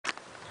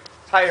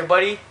Hi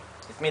everybody,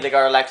 it's me, the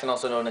guy relaxing,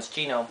 also known as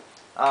Chino.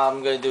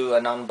 I'm going to do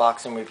an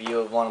unboxing review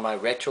of one of my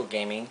retro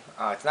gaming.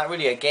 It's not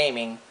really a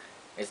gaming,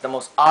 it's the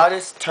most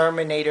oddest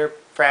Terminator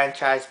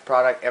franchise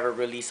product ever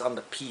released on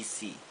the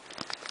PC.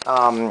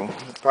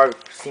 You've probably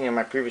seen it in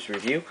my previous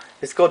review.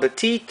 It's called the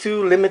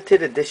T2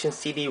 Limited Edition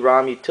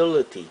CD-Rom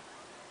Utility,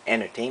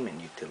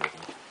 Entertainment Utility.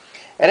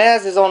 And it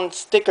has its own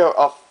sticker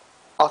of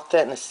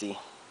authenticity.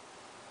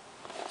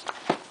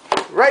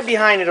 Right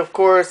behind it, of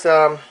course,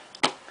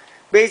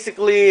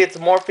 basically, it's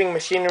Morphing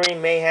Machinery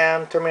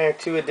Mayhem Terminator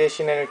 2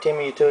 Edition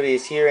Entertainment Utility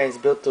is here, and it's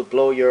built to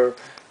blow you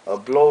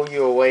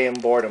away in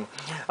boredom.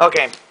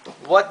 Okay,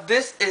 what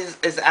this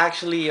is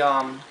actually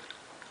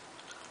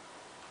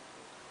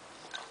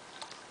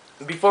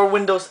before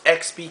Windows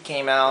XP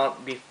came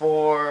out,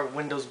 before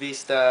Windows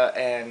Vista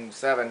and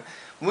 7,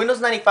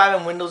 Windows 95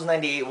 and Windows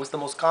 98 was the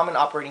most common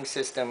operating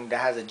system that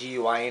has a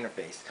GUI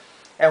interface.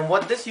 And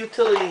what this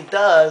utility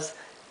does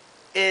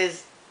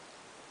is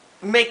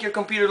make your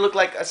computer look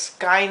like a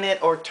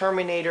Skynet or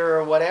Terminator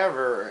or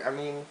whatever. I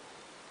mean,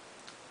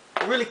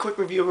 really quick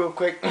review real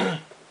quick.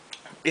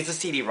 It's a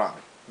CD-ROM,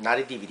 not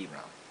a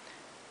DVD-ROM.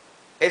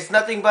 It's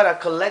nothing but a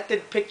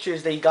collected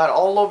pictures that you got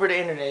all over the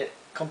internet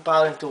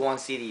compiled into one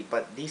CD,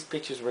 but these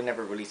pictures were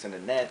never released on the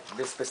net.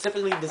 This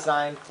specifically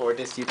designed for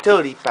this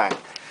utility pack.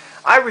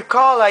 I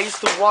recall I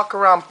used to walk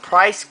around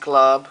Price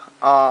Club.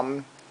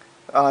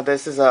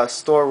 This is a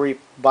store where you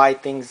buy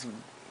things,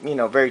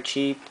 very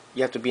cheap.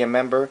 You have to be a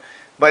member.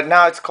 But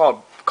now it's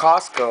called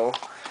Costco.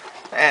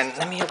 And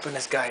let me open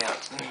this guy up.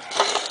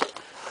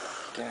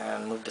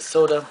 And move the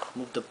soda.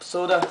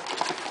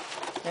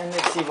 And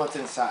let's see what's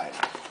inside.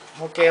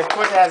 Okay, of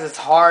course it has this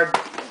hard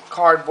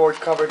cardboard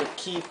cover to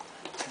keep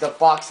the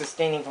box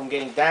sustaining from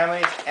getting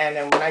damaged. And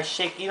then when I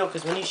shake,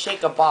 because when you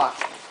shake a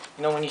box,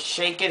 when you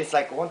shake it, it's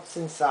like, what's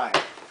inside?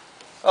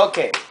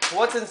 Okay,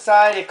 what's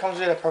inside? It comes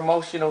with a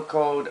promotional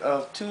code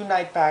of 2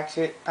 night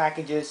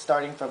packages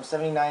starting from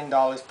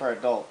 $79 per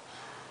adult.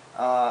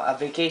 A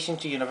vacation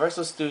to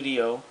Universal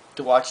Studio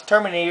to watch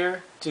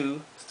Terminator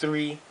 2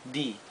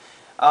 3D.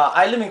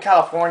 I live in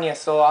California,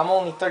 so I'm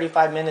only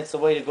 35 minutes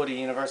away to go to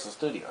Universal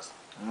Studios.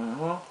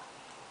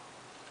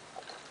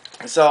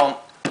 So,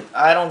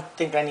 I don't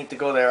think I need to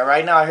go there.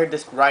 Right now, I heard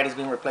this ride is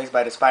being replaced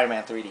by the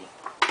Spider-Man 3D.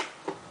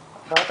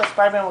 But I thought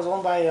Spider-Man was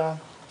owned by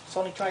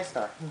Sony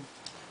TriStar.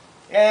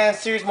 And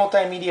series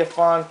multimedia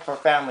fun for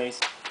families.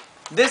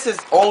 This is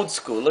old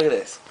school. Look at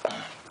this.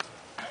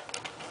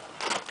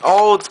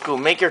 Old school.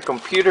 Make your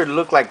computer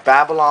look like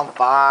Babylon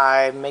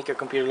 5. Make your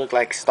computer look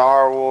like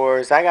Star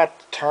Wars. I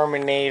got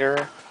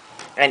Terminator.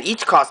 And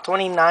each costs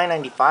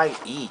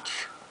 $29.95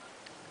 each.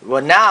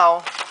 Well,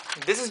 now,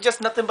 this is just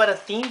nothing but a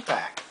theme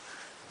pack.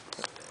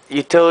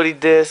 Utility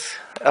disc.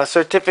 A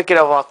certificate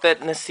of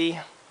authenticity.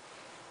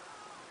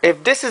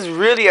 If this is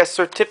really a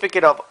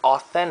certificate of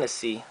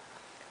authenticity,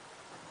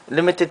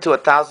 limited to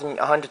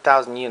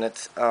 100,000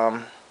 units,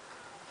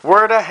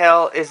 where the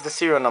hell is the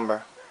serial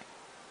number?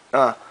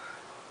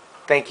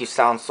 Thank you,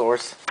 sound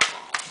source.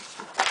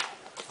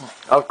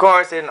 Of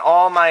course, in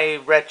all my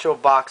retro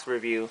box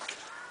review,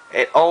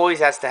 it always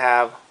has to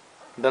have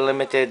the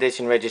limited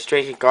edition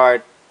registration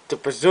card to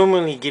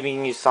presumably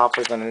giving you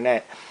software on the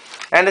net.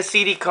 And the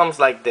CD comes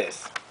like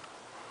this.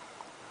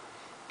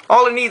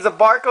 All it needs is a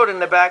barcode in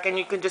the back, and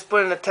you can just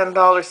put in the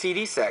 $10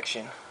 CD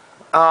section.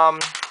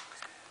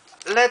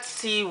 Let's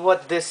see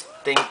what this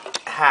thing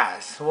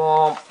has.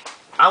 Well,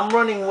 I'm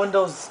running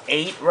Windows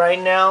 8 right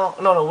now.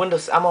 No,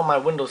 I'm on my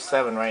Windows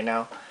 7 right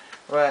now.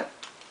 But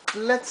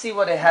let's see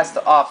what it has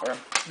to offer.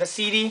 The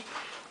CD,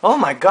 oh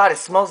my god, it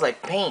smells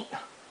like paint.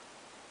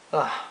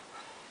 Ugh.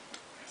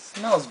 It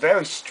smells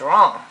very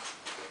strong.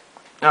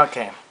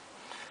 Okay.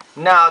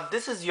 Now,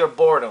 this is your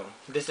boredom.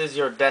 This is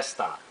your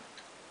desktop.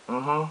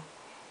 Now,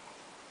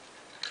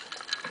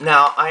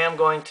 I am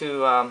going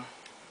to,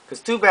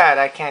 because too bad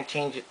I can't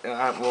change it.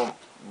 Well,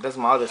 that's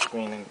my other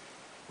screen and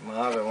my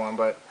other one,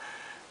 but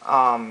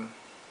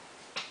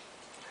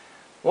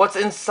what's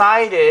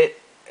inside it,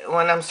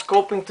 when I'm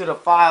scoping through the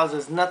files,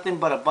 is nothing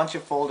but a bunch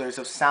of folders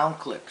of sound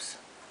clips,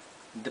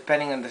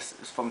 depending on this,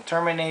 from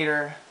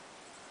Terminator.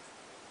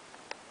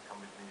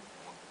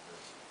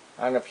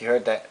 I don't know if you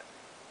heard that.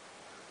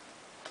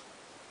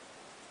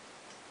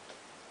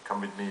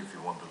 Come with me if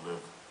you want to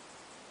live.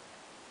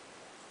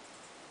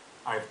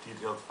 I have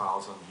detailed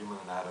files on human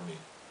anatomy.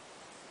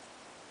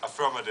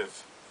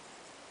 Affirmative.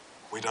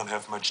 We don't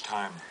have much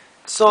time.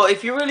 So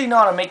if you really know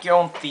how to make your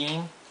own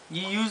theme,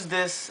 you use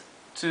this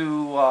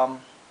to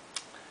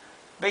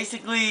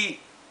basically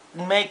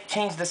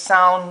change the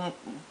sound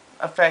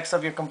effects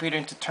of your computer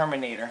into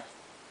Terminator.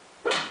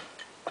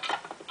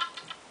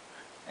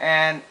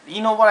 And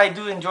you know what I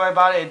do enjoy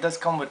about it? It does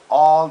come with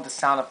all the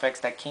sound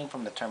effects that came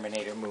from the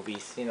Terminator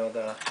movies.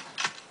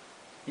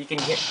 You can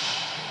hear.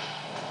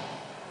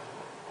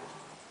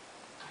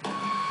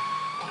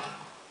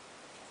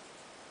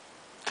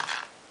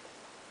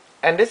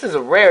 And this is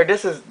a rare.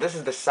 This is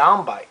the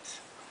sound bites.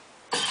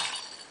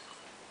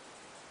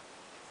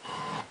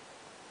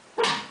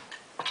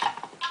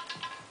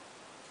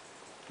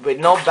 With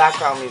no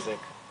background music.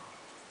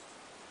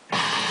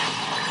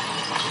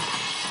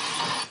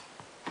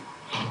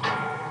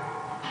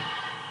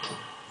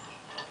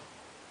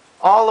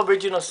 all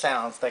original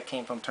sounds that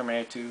came from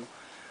Terminator 2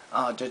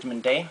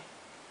 Judgment Day.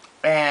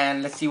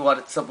 And let's see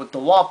what's up with the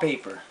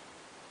wallpaper,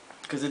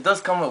 because it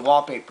does come with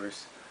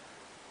wallpapers.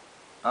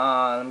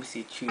 Let me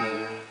see, choose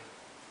here.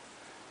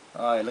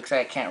 It looks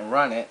like I can't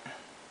run it.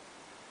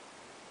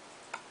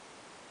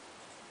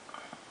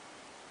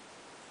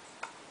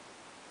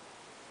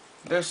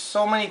 There's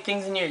so many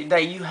things in here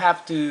that you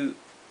have to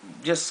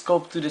just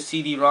scope through the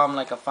CD-ROM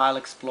like a file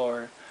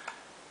explorer.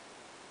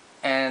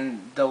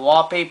 And the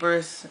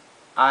wallpapers,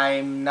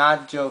 I'm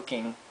not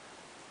joking,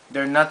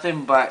 they're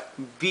nothing but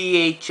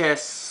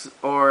VHS,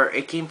 or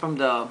it came from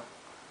the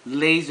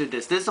laser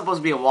disc. This is supposed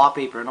to be a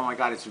wallpaper, and oh my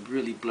god, it's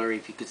really blurry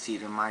if you could see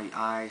it in my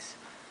eyes.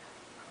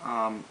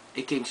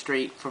 It came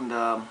straight from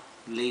the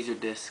laser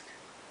disc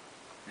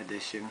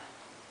edition.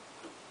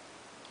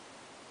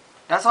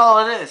 That's all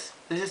it is.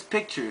 It's just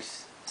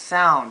pictures,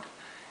 sound,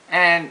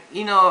 and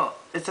you know,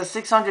 it's a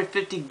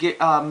 650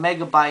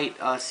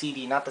 megabyte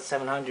CD, not the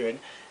 700,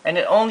 and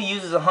it only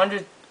uses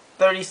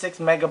 136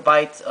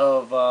 megabytes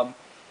of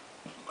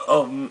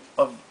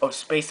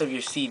space of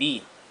your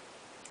CD.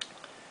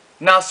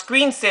 Now,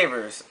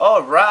 screensavers.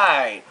 All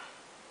right,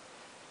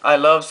 I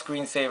love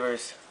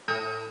screensavers.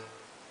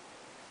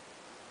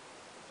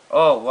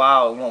 Oh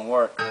wow, it won't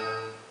work.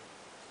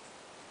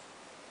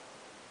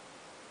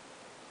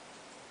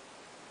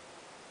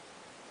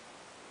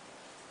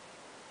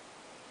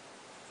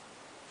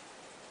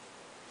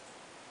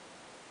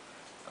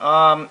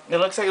 It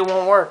looks like it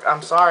won't work.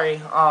 I'm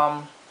sorry.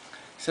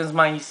 Since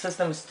my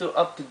system is still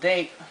up to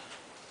date.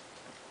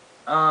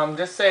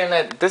 Just saying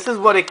that this is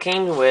what it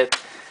came with,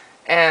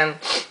 and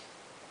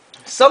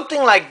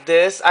something like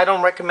this, I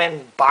don't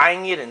recommend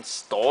buying it in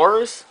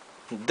stores.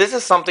 This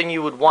is something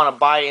you would want to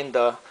buy in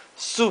the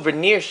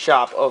souvenir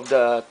shop of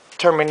the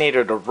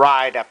Terminator, the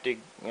ride after, you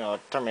know,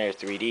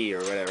 Terminator 3D or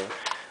whatever.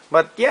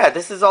 But yeah,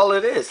 this is all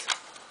it is.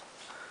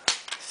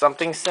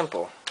 Something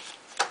simple.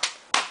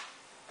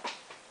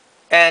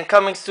 And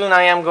coming soon,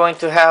 I am going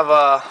to have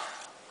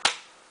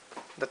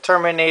the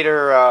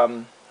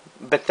Terminator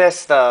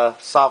Bethesda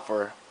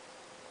software.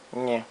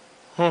 Yeah.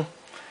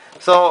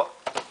 So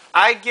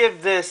I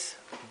give this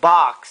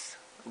box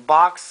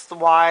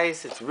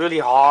wise, it's really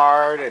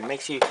hard. It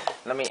makes you,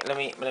 let me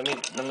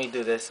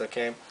do this,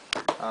 okay?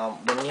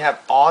 When you have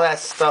all that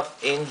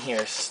stuff in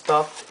here,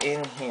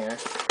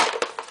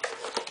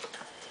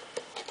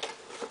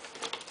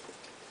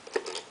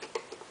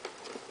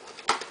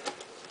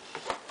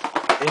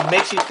 it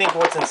makes you think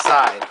what's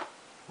inside,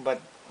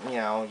 but you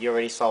know, you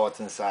already saw what's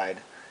inside.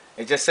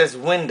 It just says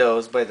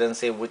Windows, but it doesn't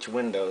say which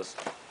Windows.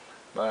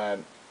 But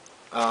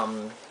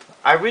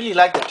I really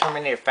like the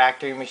Terminator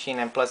factory machine,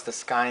 and plus the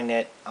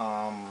Skynet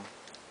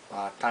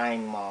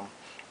time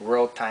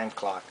world time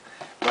clock.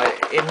 But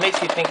it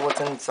makes you think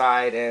what's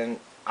inside, and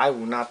I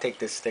will not take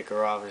this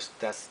sticker off.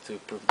 That's to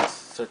prove the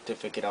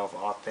certificate of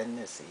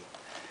authenticity.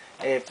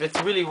 If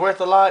it's really worth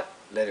a lot,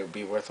 let it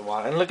be worth a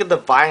while. And look at the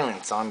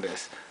violence on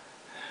this.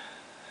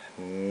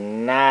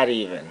 Not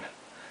even.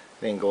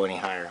 It didn't go any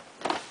higher.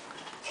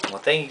 Well,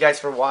 thank you guys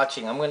for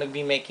watching. I'm going to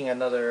be making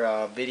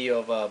another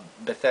video of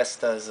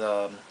Bethesda's,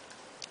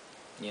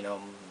 you know,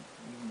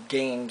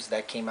 games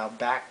that came out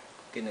back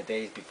in the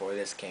days before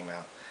this came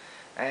out.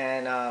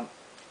 And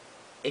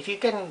if you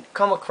can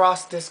come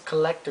across this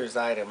collector's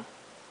item,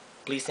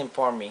 please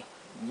inform me.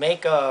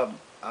 Make a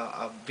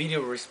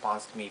video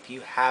response to me if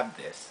you have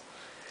this.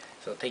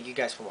 So thank you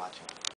guys for watching.